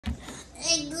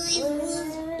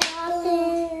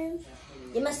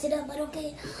You messed it up, but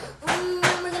okay.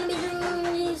 We're gonna be doing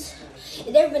these.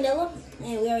 They're vanilla,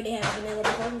 and we already have vanilla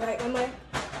before, right, Mama?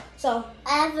 So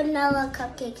I have vanilla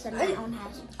cupcakes in my own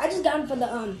house. I just got them for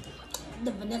the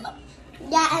vanilla.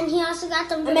 Yeah, and he also got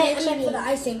them for I meant for the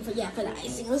icing. For the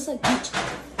icing. It looks like peach,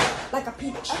 like a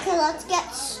peach. Okay, let's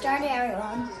get started,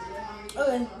 everyone.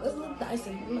 Okay, let's look at the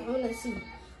icing. I want to see.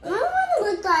 I don't want to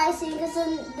lick the icing because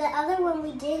the other one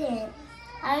we didn't.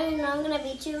 I don't know I'm gonna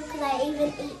be too because I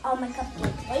even eat all my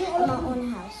cupcakes in my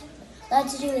own house.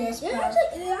 Let's do this. Yeah,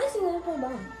 the icing is pretty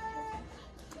bomb.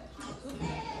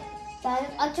 Guys,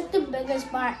 I took the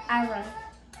biggest bar ever.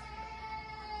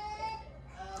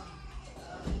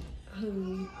 I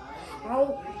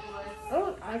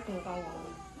think I want.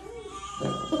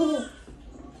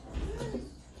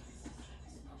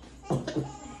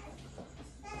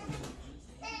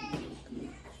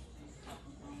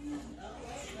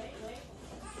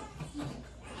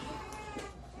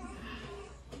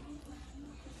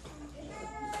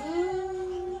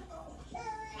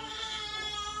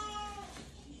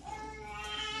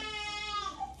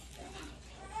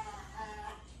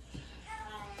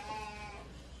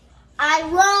 I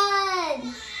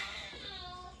won!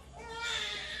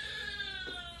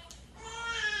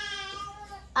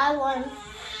 I won.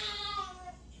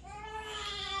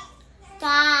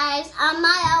 Guys, I'm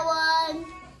Maya won.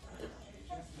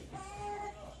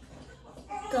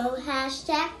 Go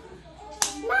hashtag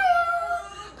Maya.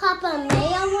 Papa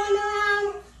Maya won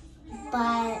around,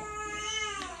 but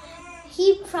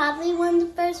he probably won the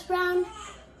first round.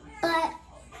 But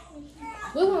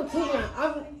We won 2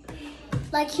 rounds.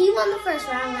 like he won the first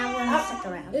round, and I won the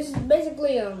second round. This is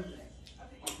basically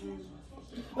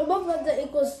we both got the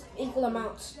equal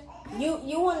amounts.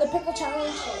 You won the pickle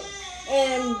challenge,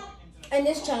 and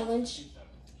this challenge.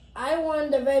 I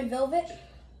won the red velvet,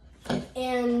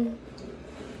 and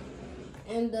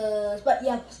the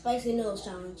spicy noodles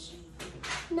challenge.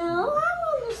 No, I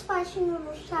won the spicy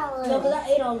noodles challenge. No, because I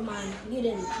ate all of mine. You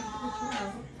didn't.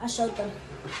 I showed them.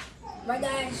 Right,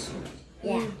 guys?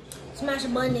 Yeah. Smash a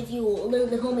button if you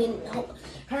literally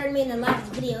heard me in the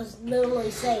last videos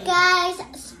literally say. Guys,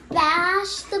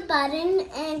 smash the button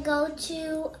and go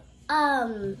to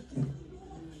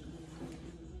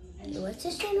what's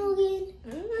his channel again?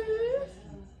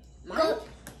 No,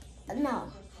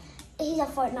 he's a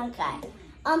Fortnite guy.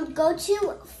 Go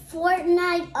to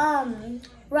Fortnite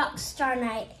Rockstar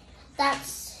Night.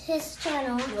 That's his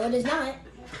channel. No, it is not.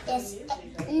 Yes.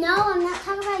 No, I'm not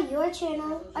talking about your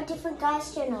channel. A different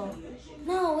guy's channel.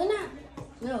 No, we're not.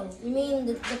 No, you mean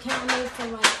the account made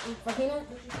for Peanut?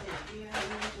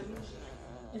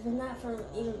 If it's not for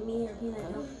either me or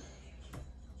Peanut, no.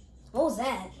 What was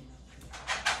that?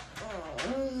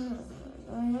 What's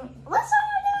wrong with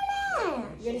doing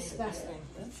that? You're disgusting.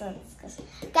 That's so disgusting.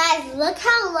 Guys, look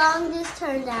how long this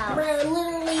turned out. Bro,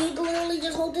 literally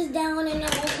just hold this down and it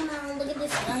will come out. Look at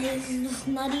this, guys. It's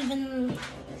not even.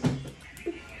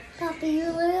 Papa, you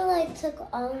literally took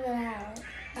all of it out.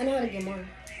 I know how to get more.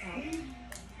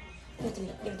 Give it to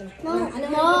me. Give it to me. No, I know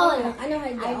how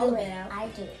to get all of it out. I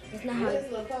do it. It's not how. Where's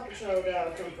the Paw Patrol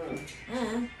dog come from? It's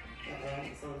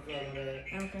on the front of it.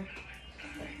 I don't care.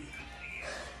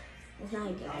 It's not how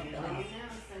you get all of it out.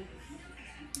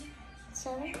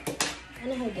 Sorry? I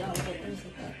know how to get all of it. Let me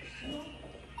see.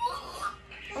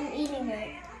 I'm eating it.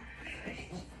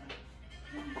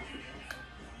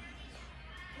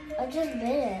 I just bit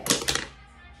it.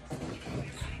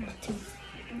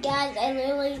 Guys, I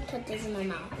literally put this in my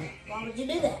mouth. Why would you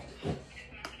do that?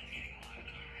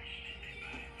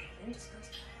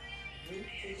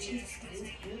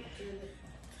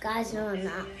 Guys, no, I'm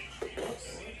not.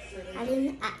 I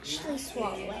didn't actually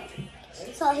swallow it.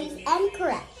 So he's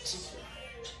incorrect.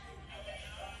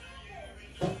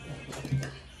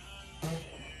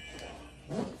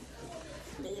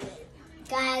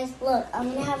 Guys, look,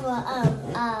 I'm gonna have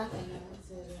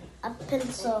a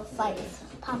pencil fight with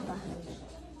Papa.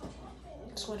 I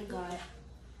swear to God.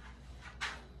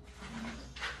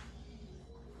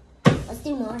 Let's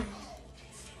do more. I'm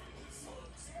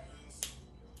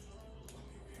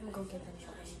gonna go get them.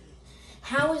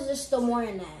 How is there still more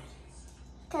in that?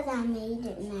 Because I made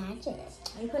it magic.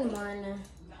 Are you putting more in there?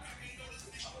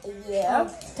 Yeah.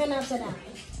 Turn upside down.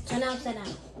 Turn upside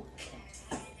down.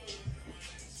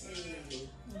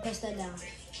 Press that down.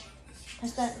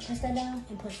 Press that down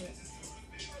and push it.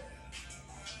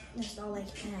 That's all I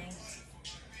have.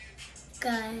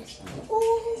 Guys.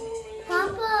 Ooh,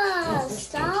 Papa,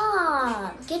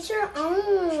 stop. Get your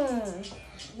own.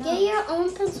 No. Get your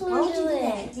own pencil Why would and you do do it.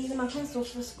 that? These are my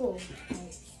pencils for school.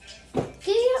 Get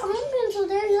your own pencil.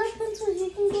 They're your pencils.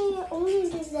 You can get your own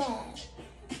and do that.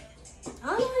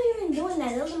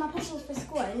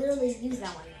 I literally used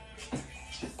that one.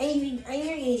 And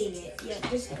you're eating it. Yeah,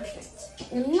 this is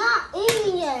perfect. I'm not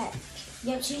eating it.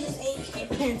 Yep, she just ate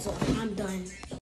a pencil. I'm done.